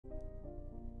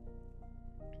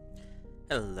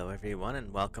Hello everyone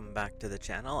and welcome back to the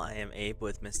channel. I am Abe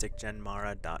with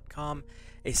MysticGenMara.com,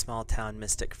 a small town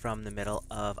mystic from the middle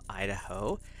of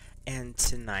Idaho. And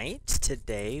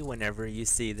today, whenever you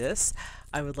see this,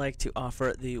 I would like to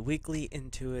offer the weekly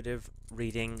intuitive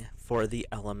reading for the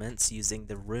elements using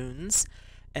the runes.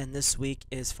 And this week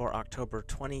is for October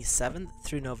 27th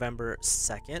through November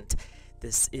 2nd.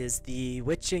 This is the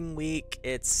witching week.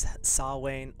 It's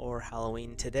Samhain or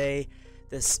Halloween today.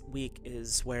 This week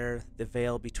is where the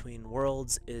veil between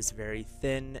worlds is very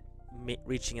thin,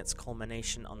 reaching its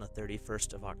culmination on the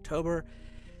 31st of October.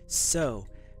 So,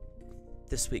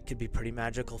 this week could be pretty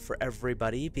magical for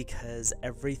everybody because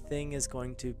everything is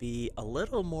going to be a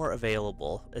little more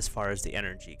available as far as the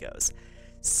energy goes.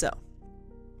 So,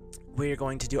 we're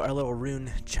going to do our little rune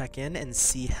check-in and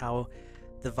see how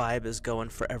the vibe is going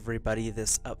for everybody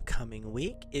this upcoming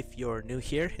week. If you're new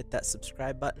here, hit that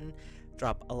subscribe button.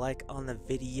 Drop a like on the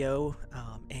video,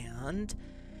 and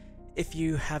if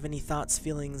you have any thoughts,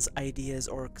 feelings, ideas,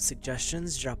 or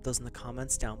suggestions, drop those in the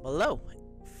comments down below.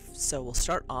 So we'll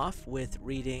start off with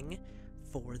reading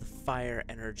for the fire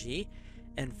energy,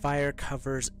 and fire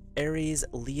covers Aries,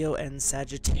 Leo, and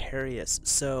Sagittarius.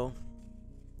 So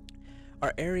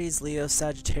our Aries, Leo,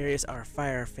 Sagittarius, our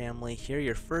fire family here.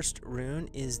 Your first rune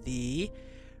is the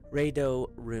Rado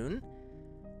rune,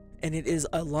 and it is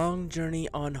a long journey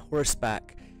on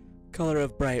horseback. Color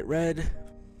of bright red.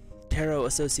 Tarot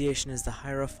association is the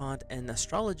Hierophant, and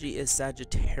astrology is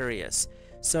Sagittarius.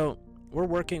 So we're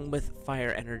working with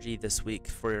fire energy this week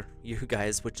for you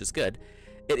guys, which is good.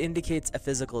 It indicates a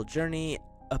physical journey,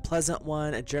 a pleasant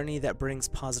one, a journey that brings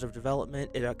positive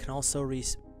development. It can also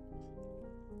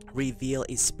reveal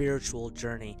a spiritual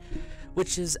journey,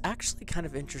 which is actually kind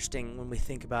of interesting when we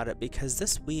think about it, because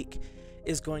this week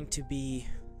is going to be,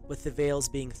 with the veils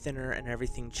being thinner and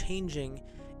everything changing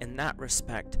in that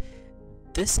respect,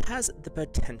 this has the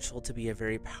potential to be a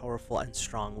very powerful and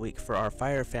strong week for our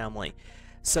fire family.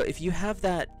 So if you have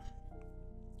that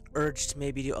urge to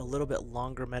maybe do a little bit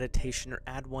longer meditation or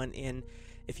add one in,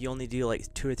 if you only do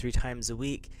like 2 or 3 times a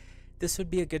week, this would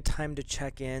be a good time to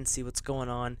check in, see what's going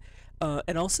on,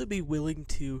 and also be willing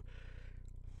to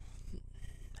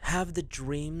have the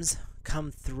dreams come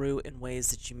through in ways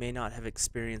that you may not have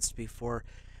experienced before.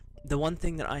 The one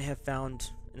thing that I have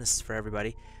found, and this is for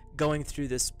everybody, going through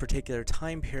this particular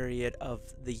time period of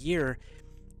the year,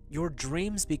 your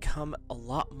dreams become a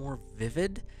lot more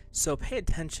vivid. So pay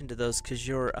attention to those, because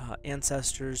your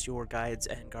ancestors, your guides,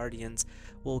 and guardians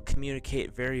will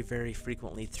communicate very, very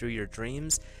frequently through your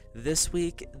dreams. This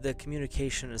week, the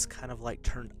communication is kind of like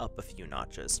turned up a few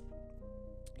notches.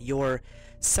 Your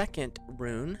second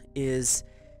rune is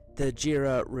the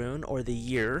Jira rune, or the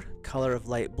year. Color of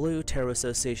light blue. Tarot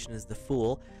association is the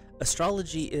Fool.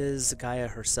 Astrology is Gaia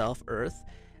herself, Earth.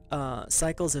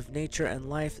 Cycles of nature and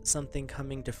life, something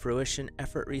coming to fruition,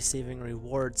 effort receiving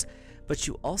rewards. But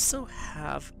you also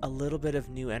have a little bit of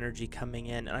new energy coming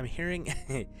in, and I'm hearing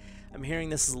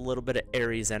this is a little bit of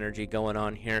Aries energy going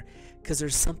on here, because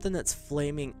there's something that's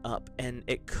flaming up, and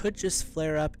it could just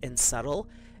flare up and settle,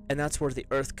 and that's where the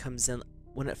Earth comes in.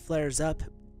 When it flares up,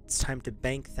 it's time to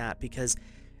bank that, because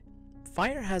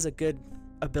fire has a good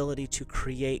ability to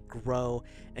create, grow,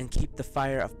 and keep the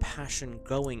fire of passion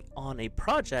going on a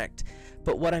project.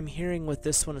 But what I'm hearing with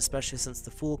this one, especially since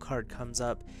the Fool card comes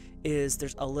up, is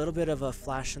there's a little bit of a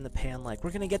flash in the pan, like,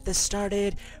 we're gonna get this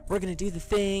started, we're gonna do the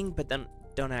thing, but then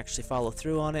don't actually follow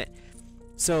through on it.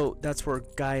 So that's where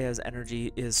Gaia's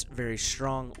energy is very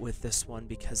strong with this one,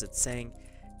 because it's saying,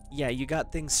 yeah, you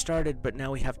got things started, but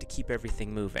now we have to keep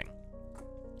everything moving.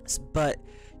 But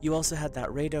you also had that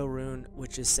Rado rune,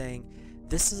 which is saying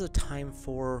this is a time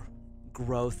for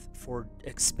growth, for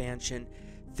expansion,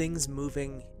 things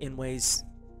moving in ways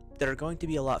that are going to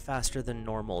be a lot faster than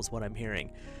normal is what I'm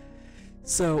hearing.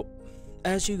 So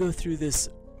as you go through this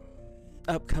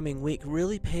upcoming week,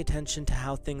 really pay attention to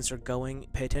how things are going,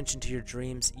 pay attention to your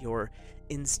dreams, your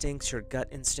instincts, your gut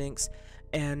instincts,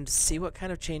 and see what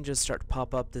kind of changes start to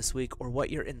pop up this week, or what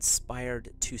you're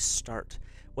inspired to start.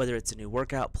 Whether it's a new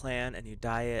workout plan, a new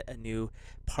diet, a new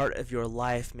part of your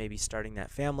life, maybe starting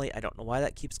that family. I don't know why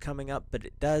that keeps coming up, but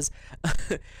it does.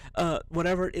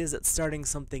 Whatever it is that's starting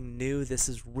something new, this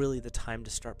is really the time to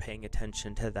start paying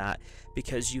attention to that,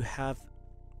 because you have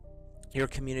your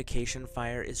communication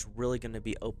fire is really going to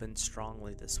be opened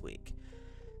strongly this week.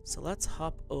 So let's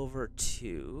hop over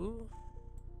to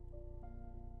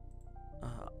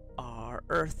our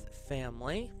Earth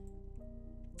family.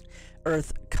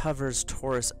 Earth covers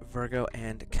Taurus, Virgo,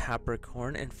 and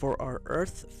Capricorn, and for our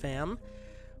Earth fam,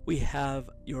 we have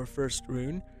your first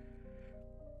rune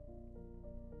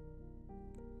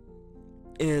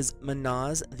is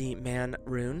Manaz, the man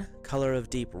rune. Color of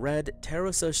deep red. Tarot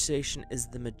association is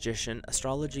the magician.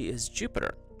 Astrology is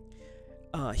Jupiter.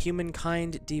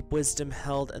 Humankind, deep wisdom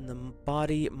held in the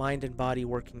body, mind and body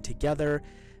working together.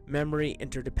 Memory,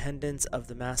 interdependence of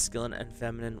the masculine and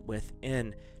feminine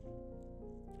within.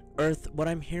 Earth, what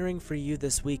I'm hearing for you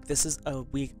this week, this is a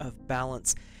week of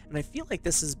balance. And I feel like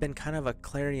this has been kind of a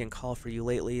clarion call for you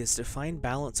lately, is to find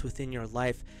balance within your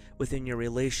life, within your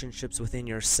relationships, within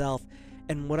yourself.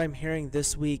 And what I'm hearing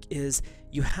this week is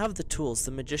you have the tools.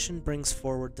 The magician brings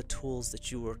forward the tools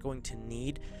that you are going to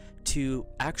need to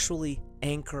actually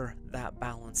anchor that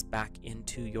balance back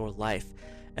into your life.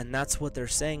 And that's what they're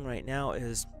saying right now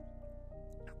is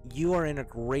you are in a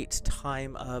great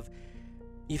time of,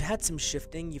 you've had some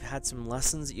shifting, you've had some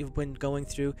lessons that you've been going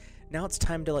through. Now it's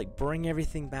time to like bring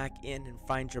everything back in and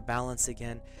find your balance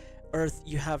again. Earth,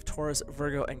 you have Taurus,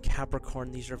 Virgo, and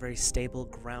Capricorn. These are very stable,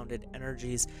 grounded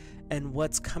energies. And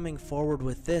what's coming forward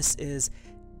with this is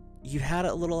you had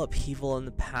a little upheaval in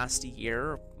the past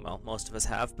year. Well, most of us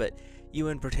have, but you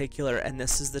in particular. And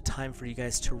this is the time for you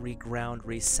guys to reground,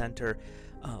 recenter.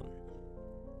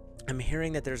 I'm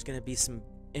hearing that there's going to be some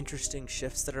interesting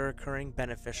shifts that are occurring,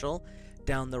 beneficial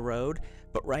down the road.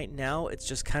 But right now, it's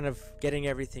just kind of getting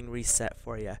everything reset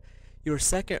for you. Your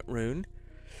second rune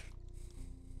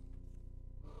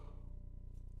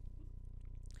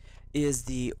is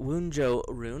the Wunjo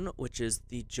rune, which is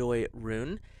the joy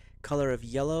rune. Color of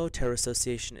yellow. Tarot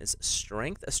association is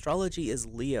strength. Astrology is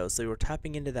Leo, so we're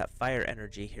tapping into that fire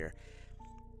energy here.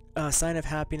 Sign of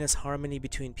happiness, harmony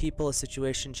between people, a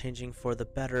situation changing for the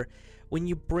better. When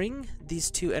you bring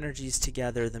these two energies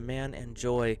together, the man and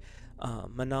joy,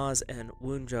 Manaz and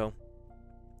Wunjo,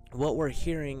 what we're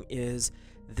hearing is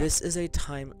this is a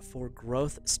time for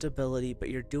growth, stability, but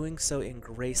you're doing so in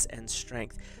grace and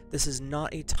strength. This is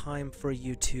not a time for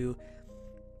you to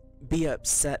be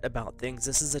upset about things.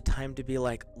 This is a time to be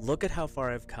like, look at how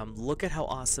far I've come. Look at how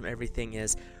awesome everything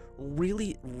is.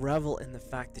 Really revel in the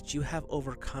fact that you have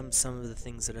overcome some of the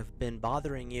things that have been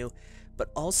bothering you,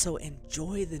 but also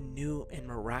enjoy the new and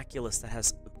miraculous that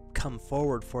has come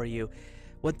forward for you.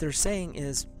 What they're saying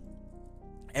is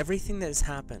everything that has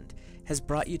happened has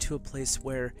brought you to a place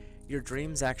where your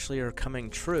dreams actually are coming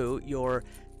true. Your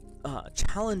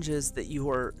challenges that you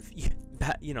were,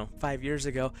 5 years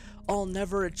ago, I'll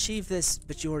never achieve this,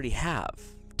 but you already have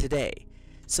today.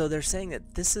 So they're saying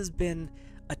that this has been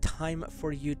a time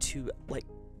for you to like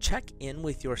check in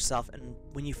with yourself, and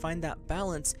when you find that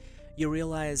balance, you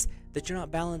realize that you're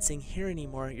not balancing here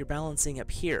anymore, you're balancing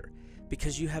up here,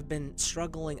 because you have been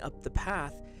struggling up the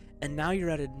path, and now you're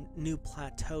at a new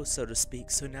plateau, so to speak.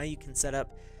 So now you can set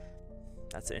up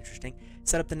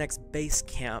the next base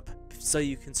camp so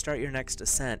you can start your next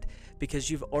ascent, because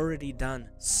you've already done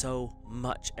so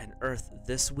much. And Earth,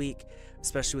 this week,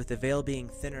 especially with the veil being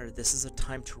thinner, this is a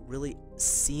time to really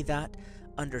see that,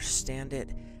 understand it,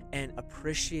 and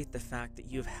appreciate the fact that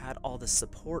you've had all the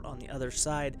support on the other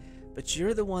side, but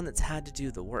you're the one that's had to do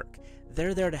the work.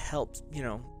 They're there to help,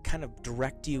 kind of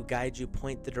direct you, guide you,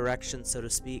 point the direction, so to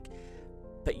speak,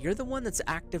 but you're the one that's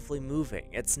actively moving.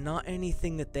 It's not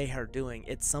anything that they are doing.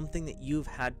 It's something that you've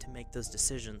had to make those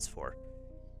decisions for.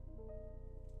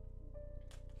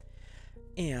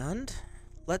 And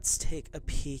let's take a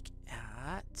peek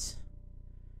at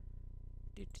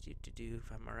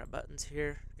find my right buttons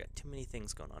here. Got too many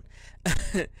things going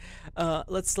on.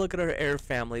 Let's look at our air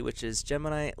family, which is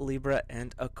Gemini, Libra,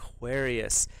 and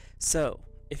Aquarius. So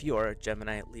if you are a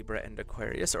Gemini, Libra, and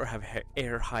Aquarius, or have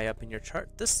air high up in your chart,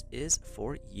 this is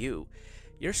for you.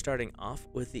 You're starting off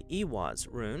with the Ewaz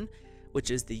rune, which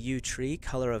is the yew tree,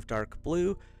 color of dark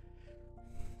blue.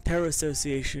 Tarot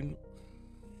association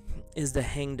is the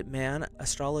Hanged Man.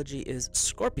 Astrology is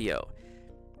Scorpio.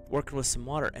 Working with some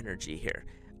water energy here.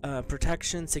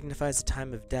 Protection signifies a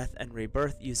time of death and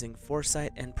rebirth using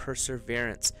foresight and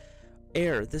perseverance.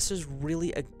 Air, this is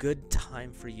really a good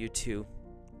time for you to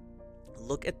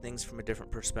look at things from a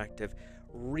different perspective,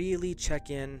 really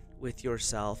check in with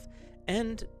yourself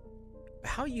and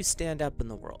how you stand up in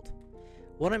the world.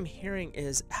 What I'm hearing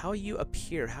is how you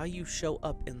appear, how you show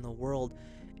up in the world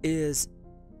is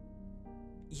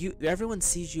everyone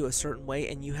sees you a certain way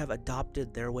and you have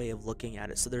adopted their way of looking at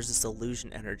it. So there's this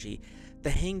illusion energy. The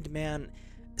Hanged Man,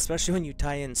 especially when you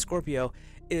tie in Scorpio,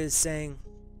 is saying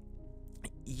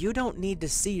you don't need to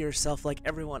see yourself like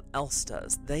everyone else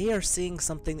does. They are seeing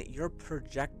something that you're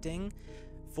projecting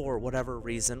for whatever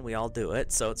reason. We all do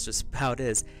it, so it's just how it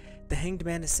is. The Hanged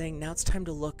Man is saying now it's time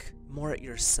to look more at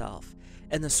yourself.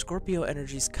 And the Scorpio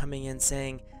energy is coming in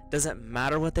saying, doesn't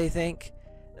matter what they think.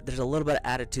 There's a little bit of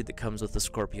attitude that comes with the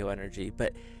Scorpio energy,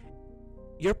 but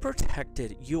you're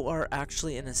protected. You are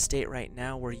actually in a state right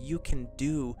now where you can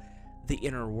do the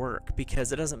inner work,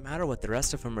 because it doesn't matter what the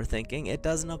rest of them are thinking. It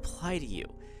doesn't apply to you.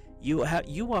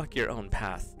 You walk your own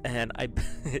path. And I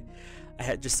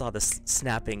just saw this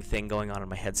snapping thing going on in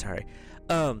my head. Sorry.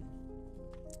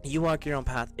 You walk your own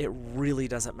path. It really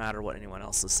doesn't matter what anyone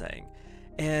else is saying.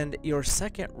 And your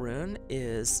second rune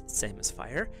is same as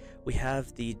fire. We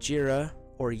have the Jira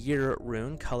or Year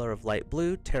rune, color of light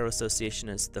blue. Tarot association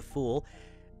is the Fool.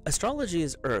 Astrology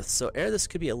is earth, so air, this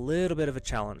could be a little bit of a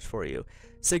challenge for you.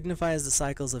 Signifies the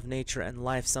cycles of nature and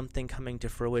life, something coming to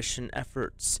fruition,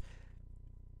 efforts,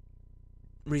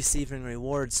 receiving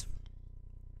rewards.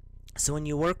 So when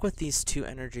you work with these two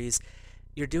energies,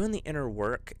 you're doing the inner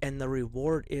work, and the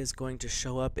reward is going to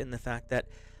show up in the fact that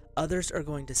others are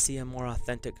going to see a more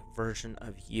authentic version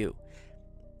of you.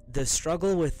 The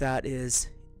struggle with that is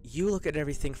you look at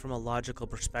everything from a logical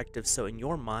perspective, so in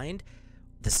your mind,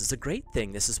 this is a great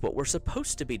thing, this is what we're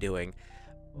supposed to be doing.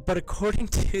 But according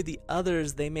to the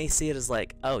others, they may see it as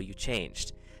like, oh, you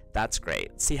changed. That's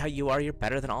great. See how you are? You're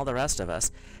better than all the rest of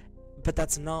us. But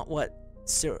that's not what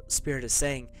Spirit is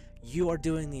saying. You are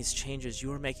doing these changes.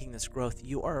 You are making this growth.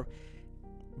 You are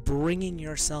bringing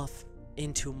yourself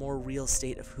into a more real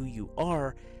state of who you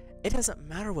are. It doesn't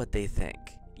matter what they think.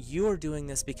 You are doing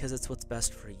this because it's what's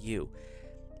best for you.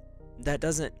 That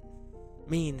doesn't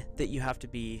mean that you have to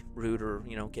be rude or,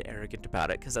 get arrogant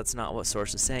about it, because that's not what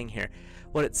Source is saying here.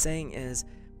 What it's saying is,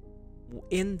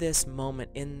 in this moment,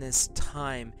 in this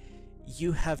time,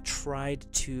 you have tried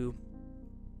to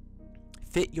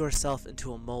fit yourself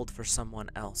into a mold for someone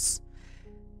else.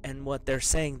 And what they're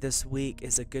saying this week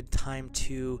is a good time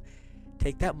to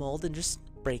take that mold and just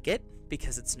break it,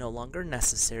 because it's no longer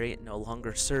necessary, it no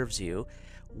longer serves you.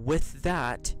 With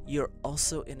that, you're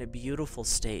also in a beautiful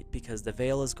state, because the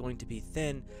veil is going to be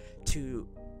thin to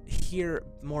hear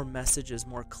more messages,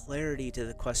 more clarity to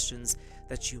the questions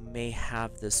that you may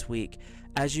have this week.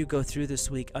 As you go through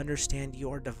this week, understand you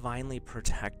are divinely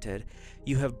protected.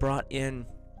 You have brought in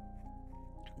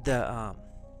the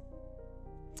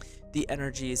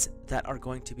energies that are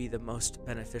going to be the most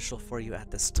beneficial for you at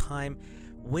this time.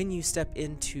 When you step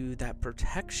into that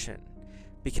protection,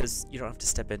 because you don't have to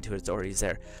step into it, it's already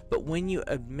there, but when you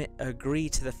agree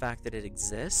to the fact that it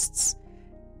exists,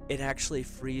 it actually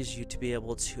frees you to be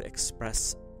able to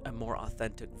express a more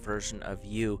authentic version of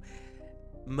you.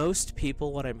 Most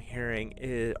people, what I'm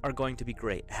hearing, are going to be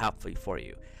great, happy for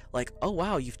you. Like, oh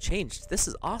wow, you've changed, this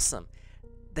is awesome.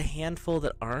 The handful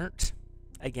that aren't,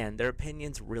 again, their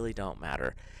opinions really don't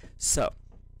matter. So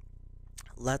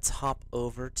let's hop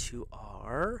over to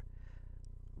our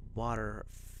water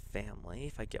family,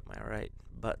 if I get my right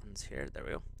buttons here. There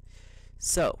we go.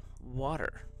 So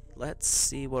water, let's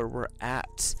see where we're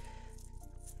at.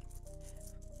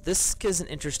 This is an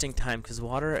interesting time, because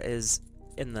water is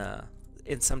in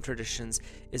some traditions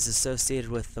is associated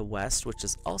with the West, which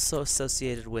is also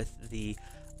associated with the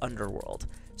underworld.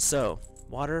 So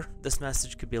water, this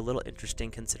message could be a little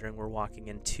interesting considering we're walking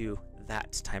into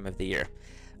that time of the year.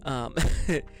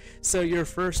 So your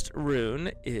first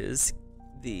rune is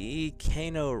the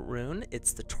Kano rune.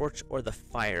 It's the torch or the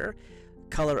fire.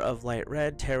 Color of light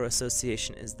red. Tarot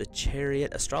association is the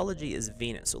Chariot. Astrology is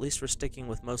Venus. So at least we're sticking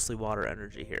with mostly water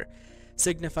energy here.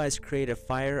 Signifies creative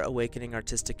fire, awakening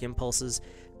artistic impulses,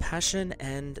 passion,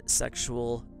 and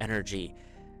sexual energy.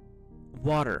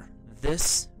 Water.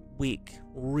 This week,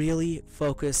 really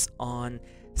focus on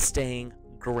staying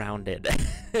grounded.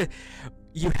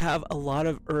 You have a lot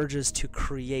of urges to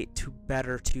create, to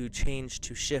better, to change,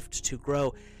 to shift, to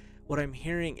grow. What I'm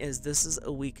hearing is this is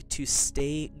a week to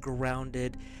stay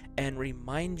grounded and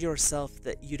remind yourself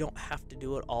that you don't have to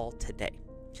do it all today.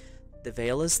 The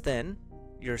veil is thin.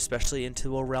 You're especially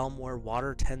into a realm where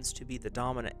water tends to be the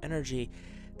dominant energy.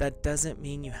 That doesn't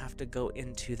mean you have to go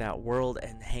into that world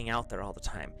and hang out there all the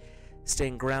time.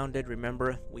 Staying grounded,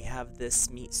 remember, we have this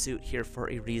meat suit here for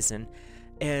a reason.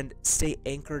 And stay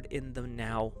anchored in the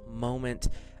now moment.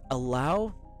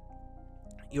 Allow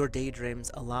your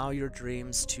daydreams, allow your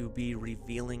dreams to be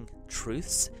revealing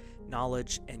truths,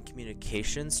 knowledge, and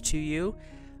communications to you.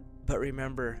 But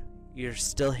remember, you're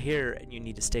still here and you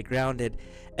need to stay grounded.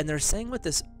 And they're saying with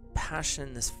this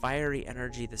passion, this fiery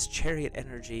energy, this chariot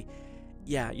energy,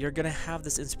 yeah, you're going to have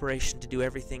this inspiration to do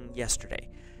everything yesterday.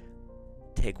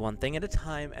 Take one thing at a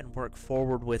time and work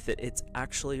forward with it. It's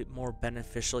actually more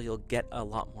beneficial. You'll get a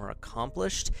lot more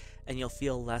accomplished and you'll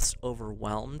feel less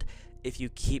overwhelmed if you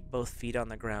keep both feet on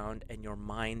the ground and your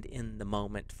mind in the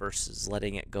moment versus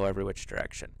letting it go every which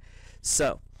direction.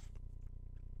 So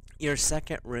your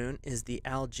second rune is the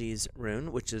Algae's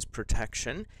rune, which is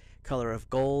protection. color of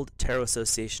gold. Tarot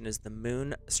association is the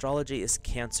moon. Astrology is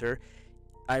Cancer.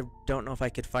 I don't know if I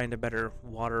could find a better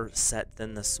water set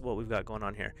than this, what we've got going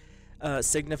on here.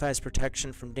 Signifies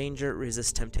protection from danger,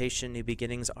 resist temptation, new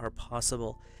beginnings are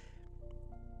possible.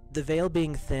 The veil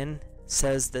being thin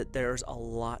says that there's a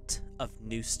lot of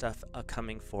new stuff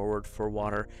coming forward for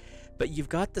water, but you've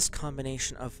got this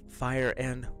combination of fire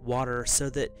and water, so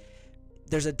that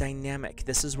there's a dynamic.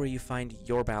 This is where you find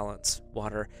your balance,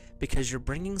 water, because you're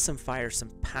bringing some fire, some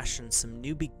passion, some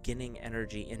new beginning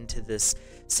energy into this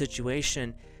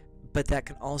situation, but that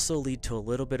can also lead to a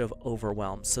little bit of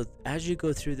overwhelm. So as you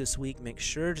go through this week, make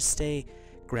sure to stay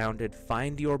grounded,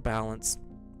 find your balance,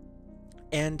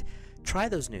 and try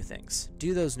those new things.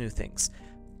 Do those new things,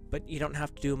 but you don't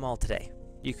have to do them all today.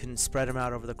 You can spread them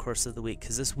out over the course of the week,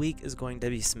 because this week is going to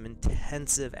be some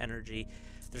intensive energy.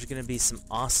 There's going to be some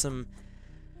awesome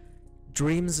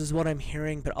dreams is what I'm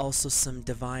hearing, but also some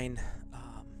divine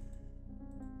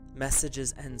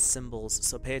messages and symbols.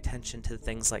 So pay attention to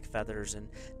things like feathers and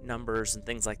numbers and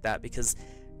things like that, because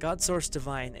God, Source,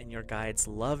 Divine, and your guides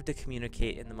love to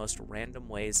communicate in the most random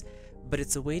ways, but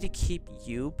it's a way to keep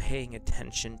you paying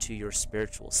attention to your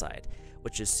spiritual side,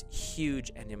 which is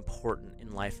huge and important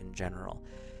in life in general.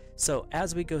 So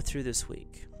as we go through this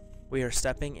week, we are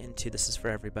stepping into, this is for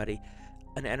everybody,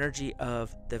 an energy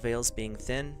of the veils being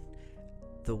thin.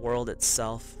 The world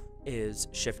itself is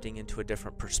shifting into a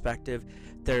different perspective.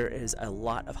 There is a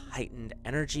lot of heightened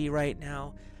energy right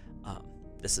now.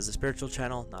 This is a spiritual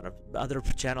channel, not a other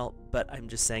channel, but I'm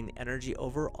just saying the energy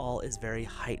overall is very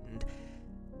heightened.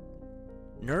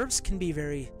 Nerves can be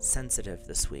very sensitive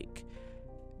this week,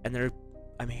 and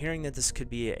I'm hearing that this could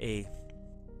be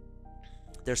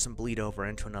there's some bleed over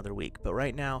into another week, but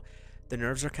right now the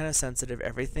nerves are kind of sensitive.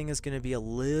 Everything is going to be a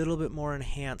little bit more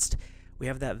enhanced. We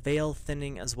have that veil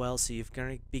thinning as well, so you're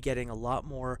going to be getting a lot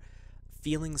more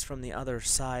feelings from the other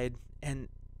side. And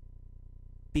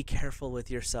be careful with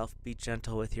yourself. Be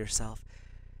gentle with yourself.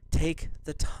 Take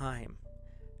the time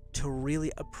to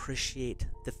really appreciate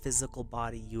the physical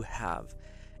body you have.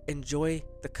 Enjoy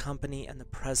the company and the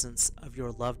presence of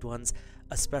your loved ones,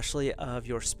 especially of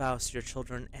your spouse, your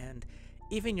children, and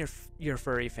even your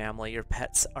furry family. Your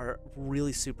pets are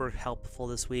really super helpful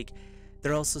this week.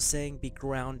 They're also saying be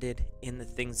grounded in the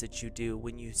things that you do.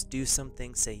 When you do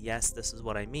something, say, yes, this is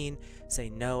what I mean. Say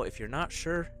no. If you're not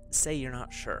sure, say you're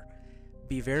not sure.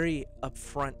 Be very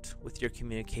upfront with your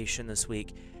communication this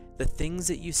week. The things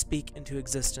that you speak into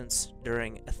existence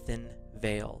during a thin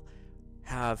veil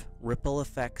have ripple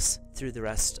effects through the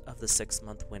rest of the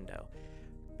 6-month window,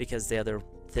 because the other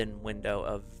thin window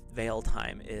of veil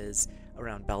time is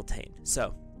around Beltane.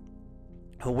 So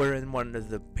we're in one of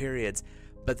the periods.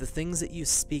 But the things that you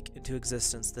speak into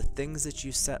existence, the things that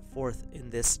you set forth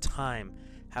in this time,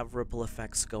 have ripple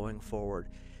effects going forward.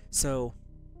 So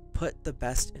put the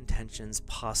best intentions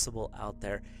possible out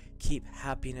there. Keep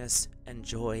happiness and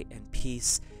joy and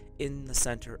peace in the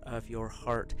center of your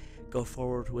heart. Go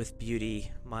forward with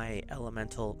beauty, my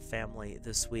elemental family,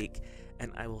 this week,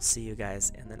 and I will see you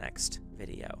guys in the next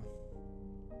video.